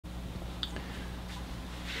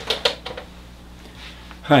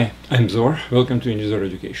Hi, I'm Zor. Welcome to Unizor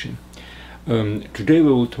Education. Today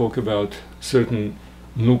we will talk about certain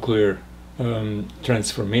nuclear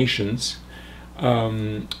transformations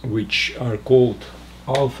which are called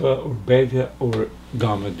alpha or beta or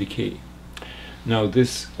gamma decay. Now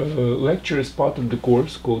this lecture is part of the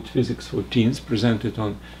course called Physics4Teens, presented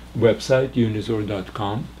on website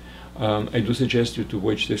unizor.com. I do suggest you to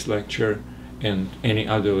watch this lecture and any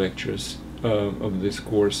other lectures of this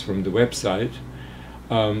course from the website.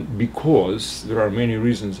 Because there are many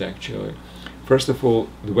reasons actually. First of all,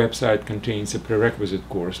 the website contains a prerequisite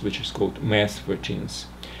course which is called Math-for-Teens.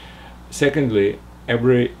 Secondly,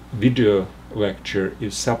 every video lecture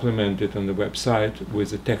is supplemented on the website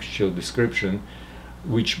with a textual description,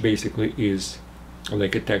 which basically is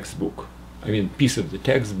like a textbook. I mean, piece of the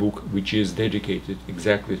textbook which is dedicated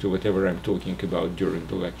exactly to whatever I'm talking about during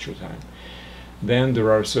the lecture time. Then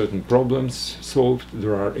there are certain problems solved.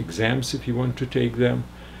 There are exams if you want to take them,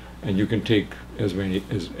 and you can take as many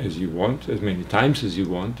as you want, as many times as you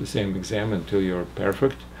want, the same exam until you're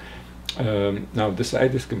perfect. Now the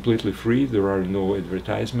site is completely free. There are no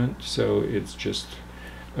advertisements, so it's just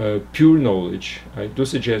pure knowledge. I do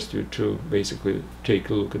suggest you to basically take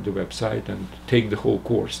a look at the website and take the whole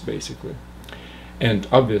course basically. And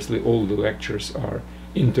obviously all the lectures are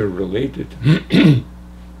interrelated.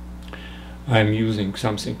 I'm using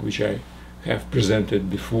something which I have presented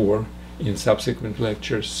before in subsequent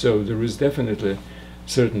lectures, so there is definitely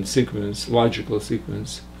certain sequence, logical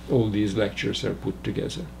sequence. All these lectures are put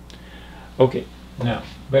together. Okay, now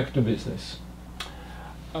back to business.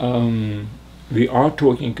 We are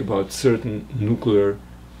talking about certain nuclear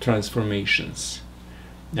transformations.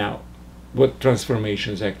 Now, what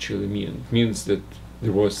transformations actually mean? It means that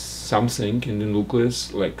there was something in the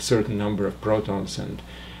nucleus, like certain number of protons and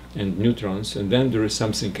neutrons, and then there is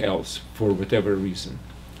something else for whatever reason.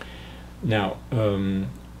 Now, in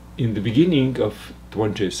the beginning of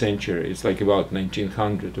 20th century, it's like about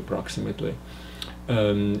 1900 approximately,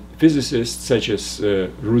 physicists such as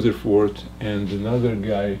Rutherford and another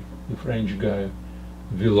guy, the French guy,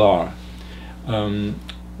 Villar,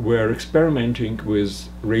 were experimenting with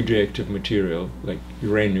radioactive material like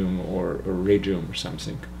uranium or radium or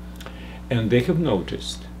something. And they have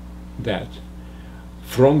noticed that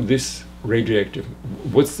from this radioactive,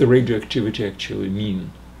 what's the radioactivity actually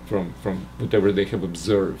mean from whatever they have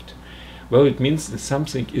observed? Well, it means that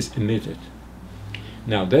something is emitted.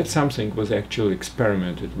 Now that something was actually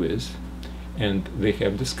experimented with, and they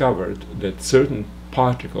have discovered that certain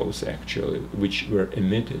particles actually which were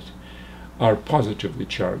emitted are positively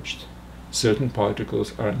charged, certain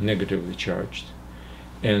particles are negatively charged,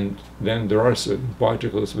 and then there are certain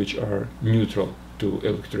particles which are neutral to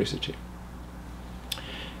electricity.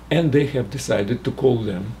 And they have decided to call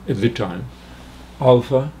them, at the time,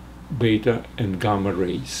 alpha, beta, and gamma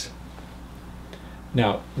rays.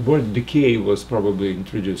 Now, the word decay was probably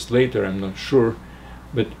introduced later, I'm not sure,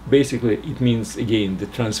 but basically it means, again, the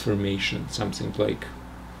transformation, something like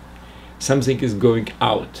something is going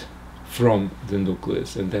out from the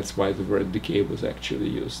nucleus, and that's why the word decay was actually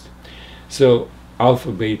used. So,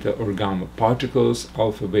 alpha, beta, or gamma particles,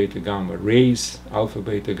 alpha, beta, gamma rays, alpha,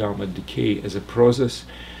 beta, gamma decay as a process.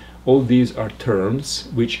 All these are terms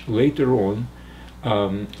which later on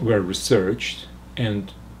were researched,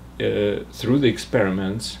 and through the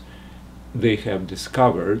experiments they have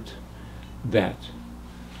discovered that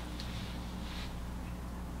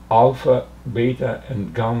alpha, beta,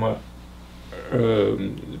 and gamma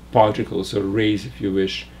particles or rays, if you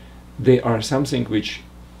wish, they are something which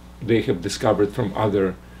they have discovered from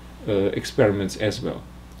other experiments as well.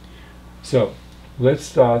 So let's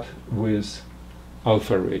start with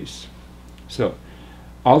alpha rays. So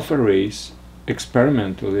alpha rays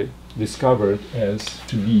experimentally discovered as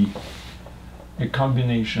to be a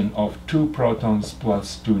combination of 2 protons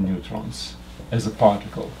plus 2 neutrons as a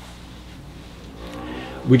particle,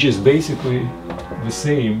 which is basically the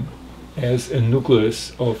same as a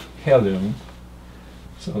nucleus of helium.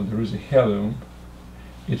 So there is a helium,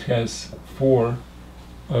 it has 4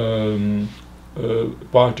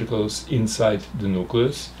 particles inside the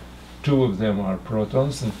nucleus. 2 of them are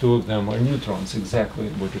protons and 2 of them are neutrons, exactly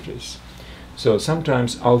what it is. So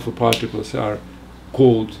sometimes alpha particles are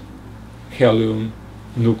called helium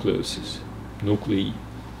nucleuses, nuclei.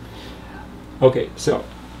 Okay, so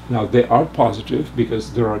now they are positive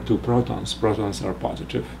because there are 2 protons. Protons are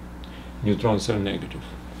positive, neutrons are negative.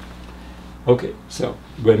 Okay, so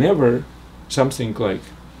whenever something like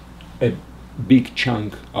a big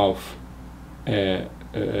chunk of a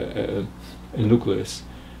nucleus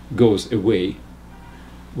goes away,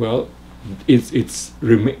 well,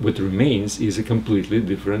 what remains is a completely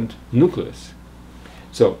different nucleus.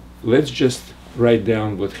 So let's just write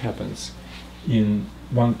down what happens in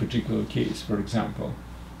one particular case. For example,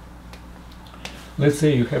 let's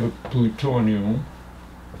say you have a plutonium.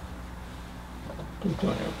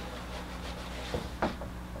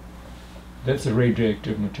 That's a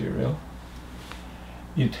radioactive material.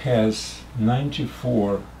 It has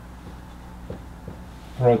 94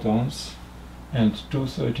 protons and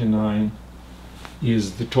 239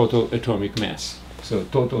 is the total atomic mass. So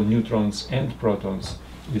total neutrons and protons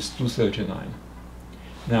is 239.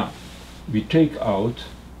 Now we take out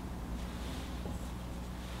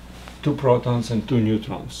 2 protons and 2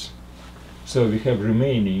 neutrons. So we have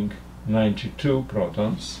remaining 92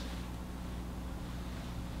 protons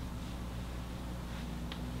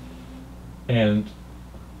and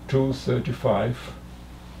 235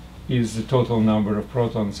 is the total number of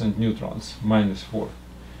protons and neutrons, minus 4,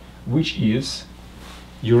 which is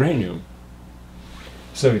uranium.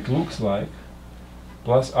 So it looks like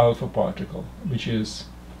plus alpha particle, which is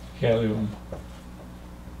helium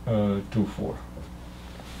 24.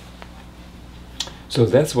 So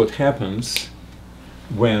that's what happens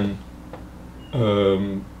when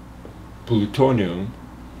plutonium,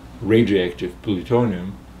 radioactive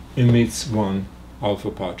plutonium, emits one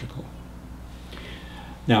alpha particle.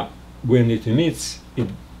 Now, when it emits, it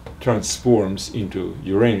transforms into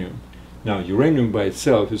uranium. Now, uranium by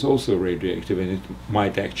itself is also radioactive, and it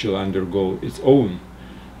might actually undergo its own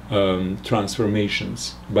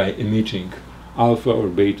transformations by emitting alpha or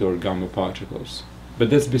beta or gamma particles. But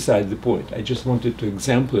that's beside the point. I just wanted to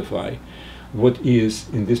exemplify what is,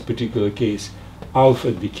 in this particular case,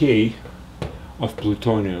 alpha decay of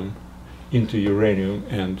plutonium into uranium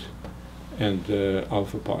and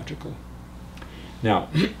alpha particle. Now,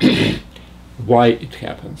 why it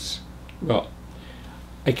happens? Well,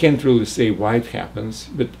 I can't really say why it happens,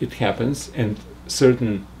 but it happens, and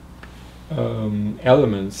certain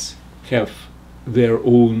elements have their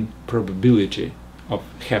own probability of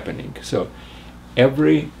happening. So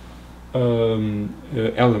every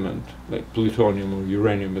element, like plutonium or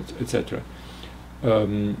uranium, etc.,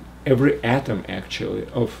 every atom actually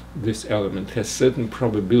of this element has certain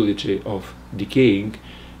probability of decaying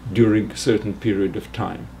during a certain period of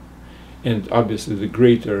time. And obviously the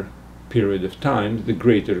greater period of time, the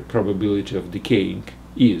greater probability of decaying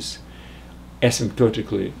is,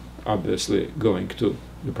 asymptotically obviously going to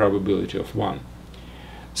the probability of 1.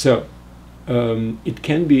 So it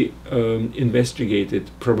can be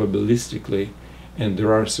investigated probabilistically, and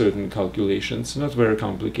there are certain calculations, not very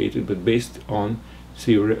complicated, but based on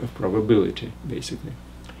theory of probability, basically,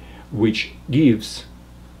 which gives,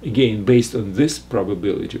 again, based on this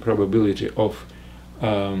probability of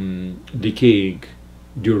decaying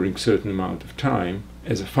during certain amount of time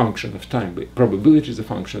as a function of time. But probability is a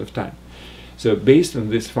function of time. So based on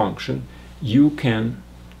this function, you can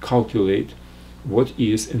calculate what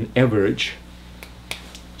is an average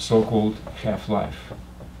so-called half-life.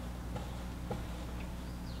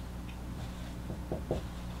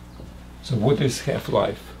 So what is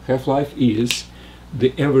half-life? Half-life is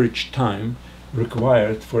the average time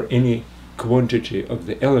required for any quantity of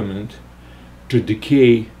the element to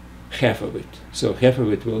decay half of it. So half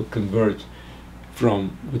of it will convert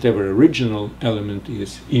from whatever original element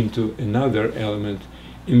is into another element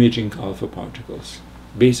emitting alpha particles.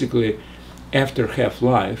 Basically, after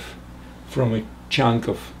half-life, from a chunk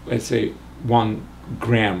of, let's say, 1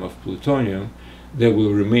 gram of plutonium, there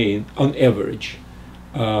will remain, on average,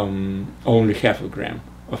 only half a gram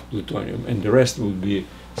of plutonium, and the rest will be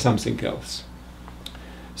something else.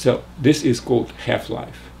 So this is called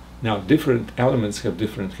half-life. Now, different elements have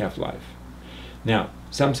different half-life. Now,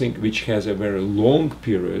 something which has a very long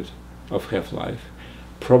period of half-life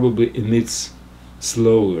probably emits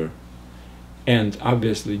slower, and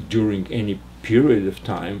obviously during any period of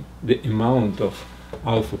time the amount of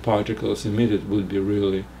alpha particles emitted will be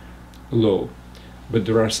really low. But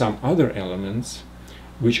there are some other elements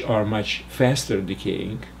which are much faster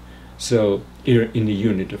decaying, so in a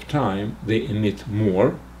unit of time they emit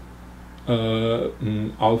more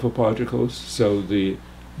alpha particles, so the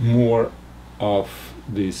more of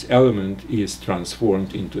this element is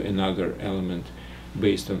transformed into another element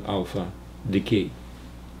based on alpha decay.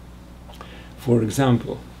 For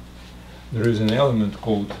example, there is an element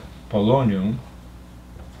called polonium,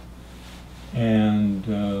 and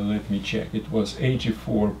let me check, it was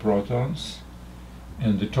 84 protons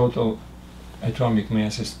and the total atomic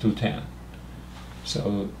mass is 210.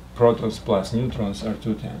 So protons plus neutrons are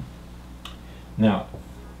 210. Now,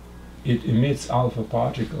 it emits alpha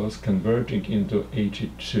particles converting into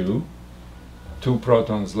 82, 2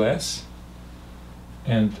 protons less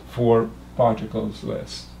and 4 particles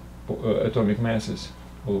less, atomic masses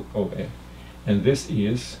OA. And this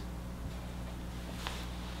is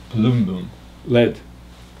aluminum, lead,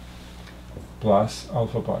 plus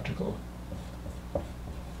alpha particle.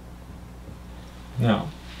 Now,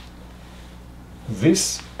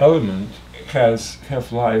 this element has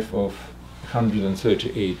half-life of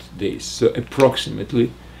 138 days. So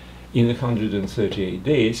approximately in 138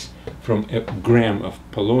 days, from a gram of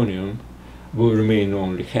polonium will remain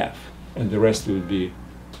only half, and the rest will be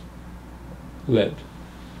lead.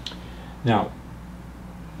 Now,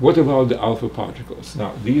 what about the alpha particles?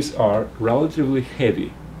 Now, these are relatively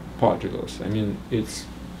heavy particles. I mean, it's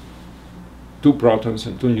 2 protons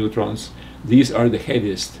and 2 neutrons. These are the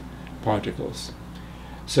heaviest particles.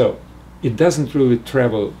 So it doesn't really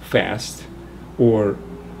travel fast or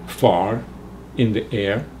far in the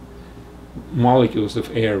air. Molecules of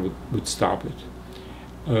air would stop it.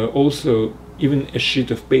 Also, even a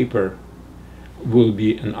sheet of paper will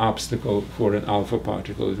be an obstacle for an alpha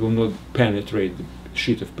particle. It will not penetrate the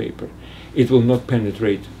sheet of paper. It will not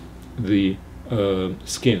penetrate the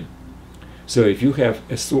skin. So if you have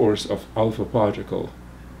a source of alpha particles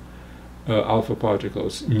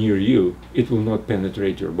near you, it will not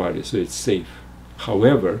penetrate your body, so it's safe.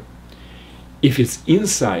 However, if it's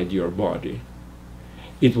inside your body,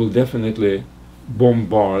 it will definitely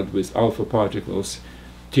bombard with alpha particles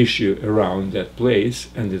tissue around that place,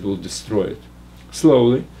 and it will destroy it.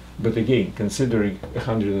 Slowly, but again, considering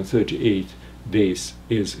 138 days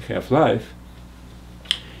is half-life,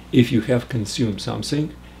 if you have consumed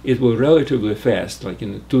something, it will relatively fast, like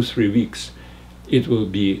in 2-3 weeks, it will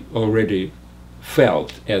be already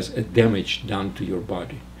felt as a damage done to your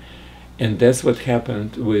body. And that's what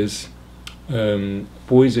happened with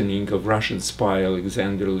poisoning of Russian spy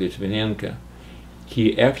Alexander Litvinenko.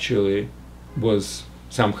 He actually was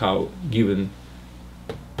somehow given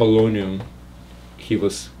polonium. He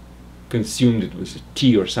was consumed it with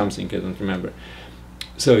tea or something, I don't remember.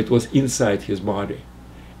 So it was inside his body,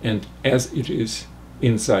 and as it is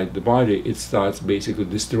inside the body, it starts basically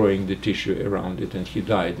destroying the tissue around it, and he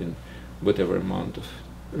died in whatever amount of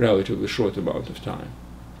relatively short amount of time.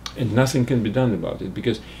 And nothing can be done about it,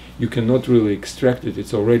 because you cannot really extract it.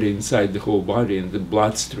 It's already inside the whole body in the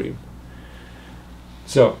bloodstream.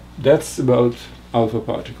 So that's about alpha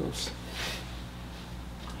particles.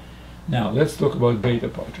 Now let's talk about beta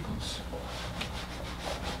particles.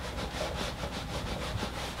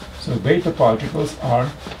 So beta particles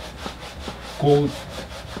are called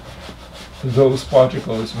those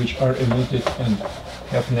particles which are emitted and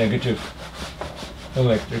have negative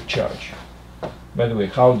electric charge. By the way,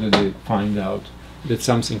 how do they find out that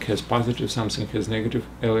something has positive, something has negative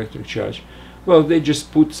electric charge? Well, they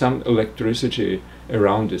just put some electricity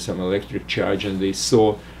around it, some electric charge, and they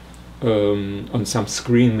saw on some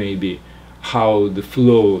screen maybe how the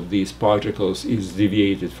flow of these particles is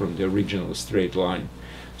deviated from the original straight line.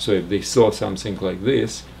 So if they saw something like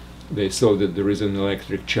this, they saw that there is an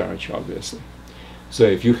electric charge, obviously. So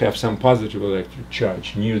if you have some positive electric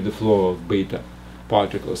charge near the flow of beta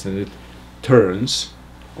particles and it turns,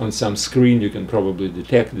 on some screen you can probably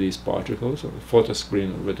detect these particles, or a photo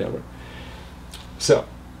screen or whatever. So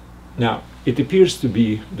now it appears to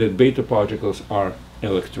be that beta particles are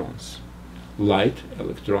electrons, light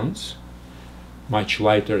electrons, much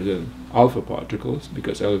lighter than alpha particles,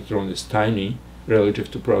 because electron is tiny relative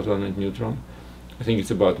to proton and neutron. I think it's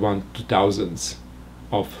about 1/2000th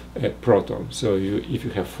of a proton. So if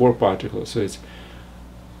you have 4 particles, so it's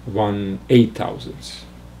 1/8000th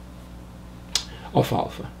of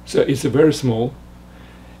alpha. So it's a very small,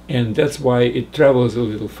 and that's why it travels a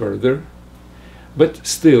little further, but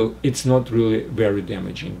still it's not really very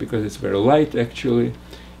damaging, because it's very light actually,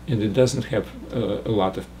 and it doesn't have a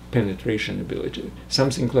lot of penetration ability.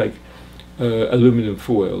 Something like aluminum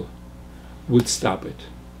foil would stop it.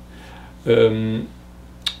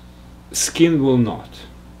 Skin will not,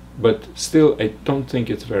 but still I don't think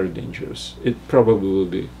it's very dangerous. It probably will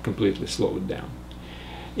be completely slowed down.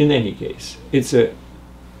 In any case, it's a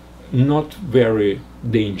not very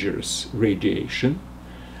dangerous radiation.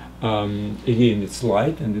 Again, it's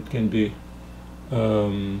light, and it can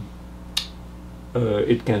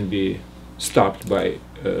be stopped by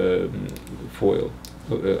foil,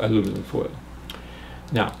 aluminum foil.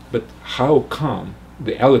 Now, but how come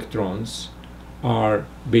the electrons are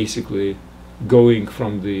basically going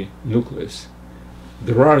from the nucleus?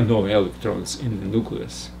 There are no electrons in the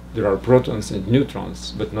nucleus. There are protons and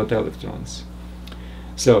neutrons, but not electrons.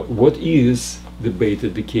 So what is the beta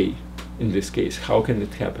decay in this case? How can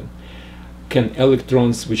it happen? Can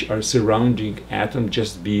electrons which are surrounding atom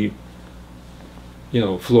just be,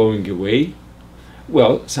 flowing away?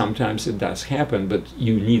 Well, sometimes it does happen, but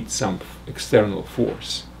you need some external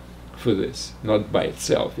force for this, not by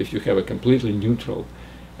itself. If you have a completely neutral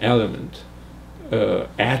element,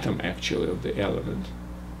 atom actually of the element,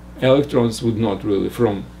 electrons would not really,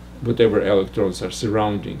 from whatever electrons are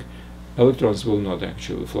surrounding, electrons will not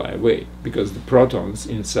actually fly away, because the protons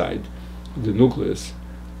inside the nucleus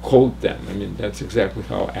hold them. I mean, that's exactly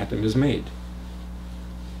how atom is made.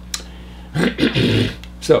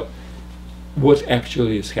 So, what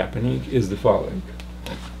actually is happening is the following.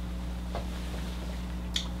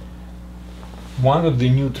 One of the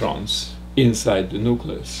neutrons inside the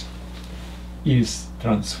nucleus is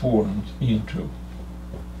transformed into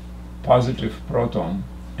positive proton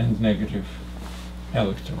and negative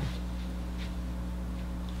electron.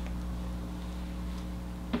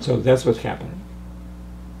 So that's what's happening.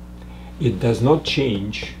 It does not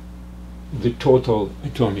change the total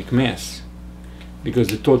atomic mass, because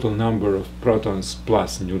the total number of protons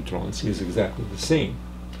plus neutrons is exactly the same,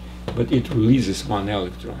 but it releases one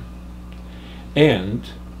electron and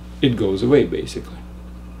it goes away basically.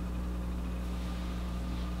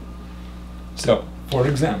 So, for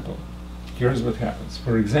example, here's what happens.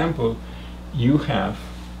 For example, you have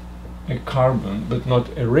a carbon, but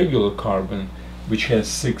not a regular carbon, which has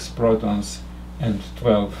 6 protons and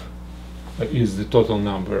 12 is the total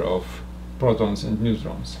number of protons and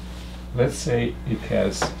neutrons. Let's say it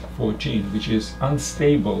has 14, which is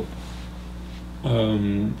unstable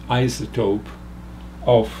isotope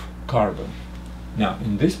of carbon. Now,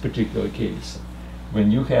 in this particular case,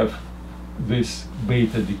 when you have this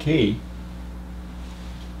beta decay,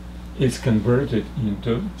 it's converted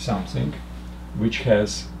into something which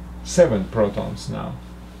has 7 protons now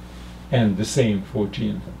and the same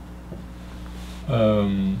 14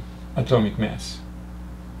 atomic mass.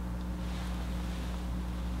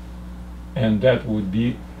 And that would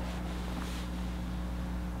be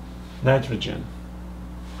nitrogen,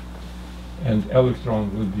 and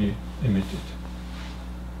electron would be emitted.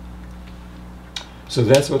 So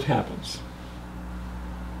that's what happens.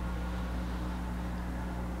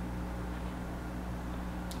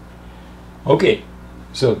 Okay,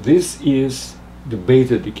 so this is the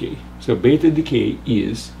beta decay. So beta decay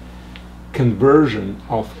is conversion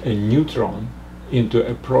of a neutron into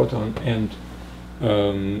a proton and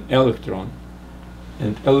electron,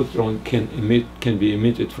 and electron can be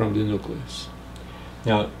emitted from the nucleus.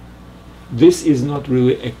 Now, this is not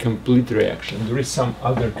really a complete reaction. There is some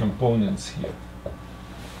other components here.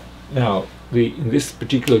 Now, in this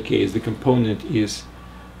particular case, the component is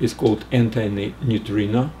called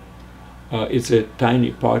antineutrino. It's a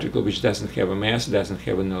tiny particle which doesn't have a mass, doesn't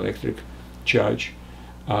have an electric charge.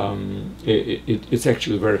 It's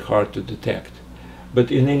actually very hard to detect. But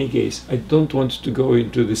in any case, I don't want to go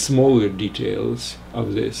into the smaller details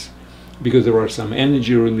of this, because there are some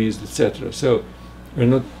energy released, etc. So we're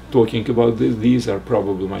not talking about this. These are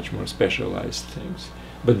probably much more specialized things.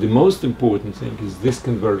 But the most important thing is this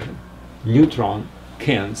conversion. Neutron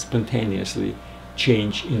can spontaneously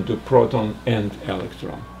change into proton and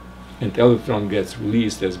electron. And electron gets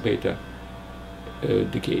released as beta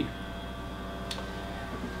decay.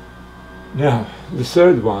 Now, the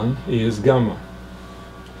third one is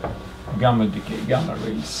Gamma-Decay, gamma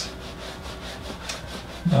rays.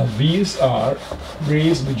 Now, these are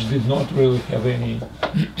rays which did not really have any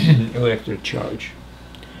electric charge.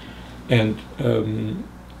 And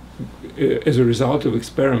as a result of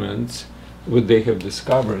experiments, what they have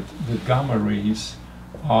discovered, the gamma rays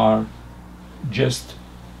are just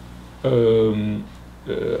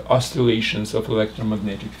oscillations of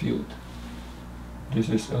electromagnetic field. This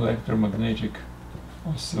is electromagnetic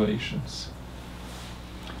oscillations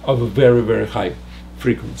of a very, very high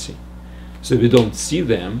frequency. So we don't see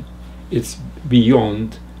them. It's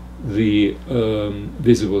beyond the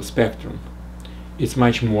visible spectrum. It's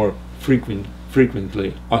much more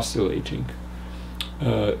frequently oscillating.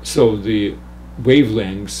 So the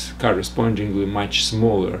wavelengths correspondingly much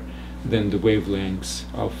smaller than the wavelengths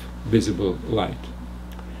of visible light.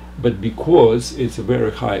 But because it's a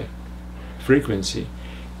very high frequency,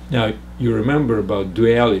 now you remember about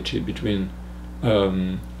duality between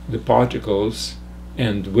the particles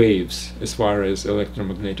and waves as far as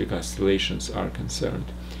electromagnetic oscillations are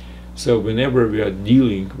concerned. So whenever we are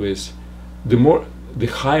dealing with the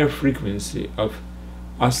higher frequency of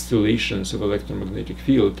oscillations of electromagnetic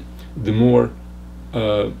field, the more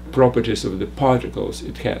properties of the particles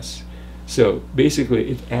it has. So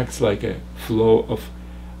basically it acts like a flow of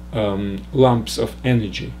lumps of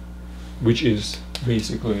energy, which is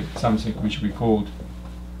basically something which we called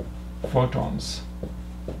photons.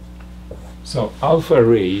 So alpha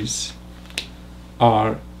rays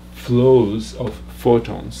are flows of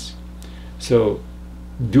photons. So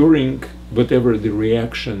during whatever the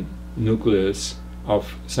reaction nucleus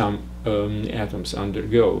of some atoms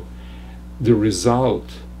undergo, the result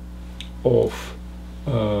of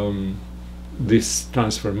this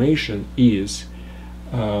transformation is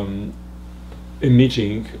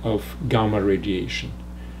emitting of gamma radiation.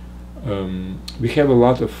 We have a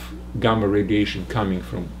lot of gamma radiation coming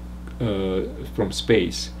from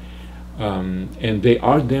space, and they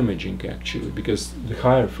are damaging actually, because the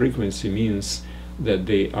higher frequency means that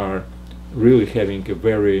they are really having a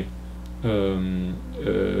very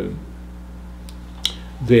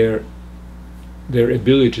their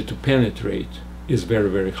ability to penetrate is very,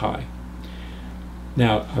 very high.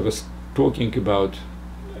 Now, I was talking about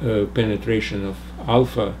penetration of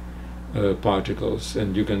alpha particles,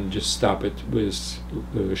 and you can just stop it with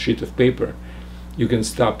a sheet of paper. You can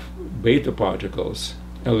stop beta particles,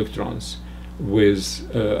 electrons, with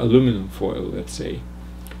aluminum foil, let's say.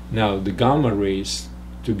 Now, the gamma rays,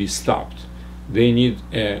 to be stopped, they need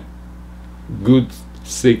a good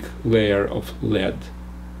thick layer of lead.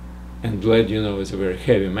 And lead, you know, is a very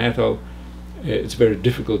heavy metal. It's very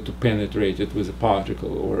difficult to penetrate it with a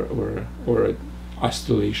particle or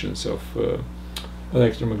oscillations of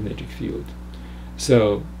electromagnetic field.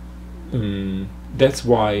 So that's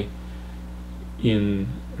why in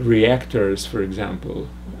reactors, for example,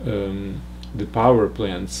 the power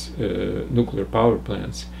plants, nuclear power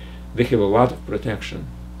plants, they have a lot of protection,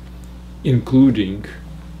 including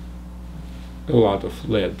a lot of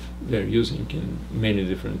lead they're using in many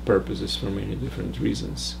different purposes for many different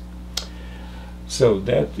reasons. So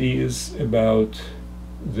that is about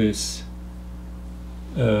this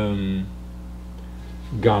gamma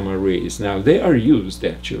rays. Now, they are used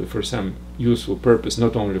actually for some useful purpose,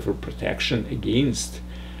 not only for protection against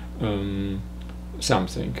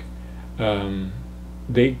something.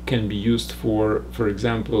 They can be used for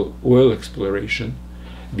example, oil exploration,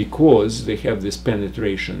 because they have this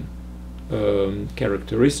penetration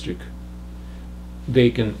characteristic. They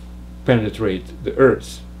can penetrate the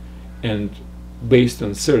earth, and based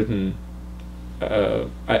on certain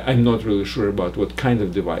I'm not really sure about what kind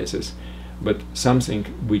of devices, but something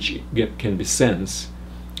which can be sensed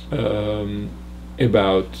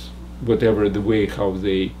about whatever the way how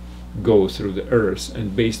they go through the earth,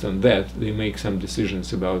 and based on that they make some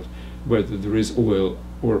decisions about whether there is oil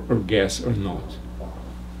or gas or not.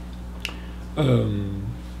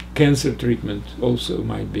 Cancer treatment also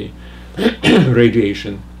might be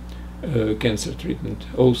radiation. Cancer treatment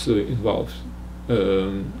also involves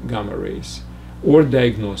gamma rays, or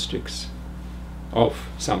diagnostics of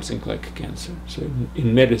something like cancer. So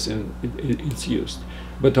in medicine it's used,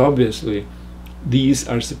 but obviously these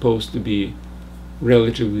are supposed to be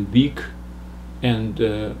relatively weak, and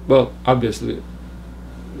well, obviously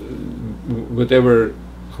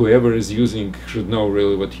whoever is using should know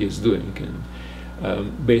really what he is doing, and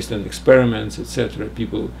based on experiments, etc.,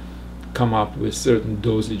 people come up with certain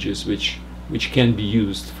dosages which can be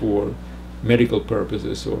used for medical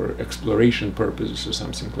purposes or exploration purposes or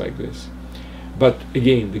something like this. But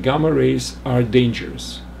again, the gamma rays are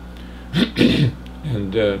dangerous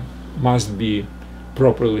and must be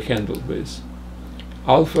properly handled with.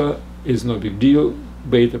 Alpha is no big deal,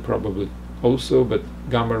 beta probably also, but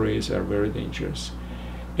gamma rays are very dangerous.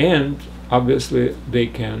 And obviously they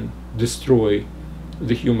can destroy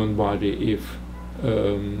the human body if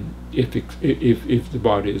the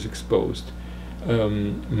body is exposed.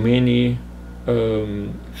 Many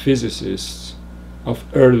physicists of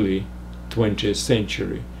early 20th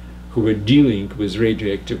century who were dealing with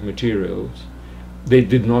radioactive materials, they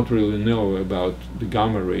did not really know about the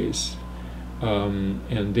gamma rays,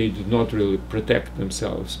 and they did not really protect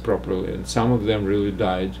themselves properly, and some of them really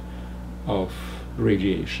died of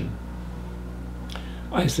radiation.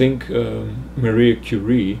 I think Marie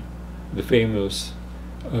Curie, the famous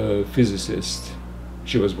physicist,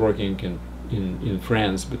 she was working in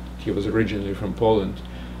France, but she was originally from Poland.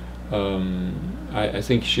 I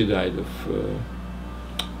think she died of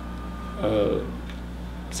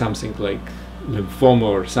something like lymphoma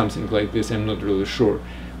or something like this. I'm not really sure,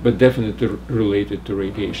 but definitely related to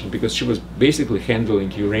radiation, because she was basically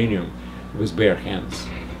handling uranium with bare hands.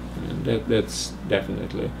 And that's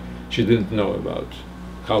definitely, she didn't know about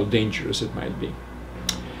how dangerous it might be.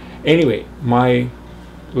 Anyway, my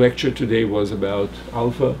lecture today was about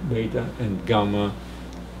alpha, beta, and gamma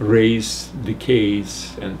rays,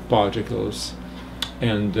 decays, and particles,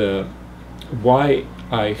 and why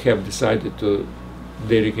I have decided to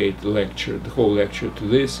dedicate the whole lecture to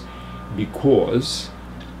this, because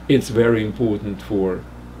it's very important for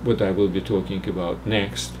what I will be talking about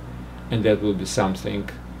next, and that will be something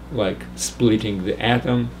like splitting the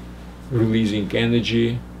atom, releasing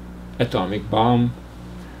energy, atomic bomb.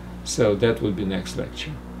 So that will be next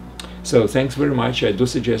lecture. So thanks very much. I do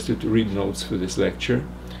suggest you to read notes for this lecture.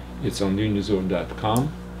 It's on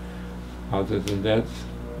unizor.com. Other than that,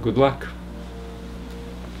 good luck.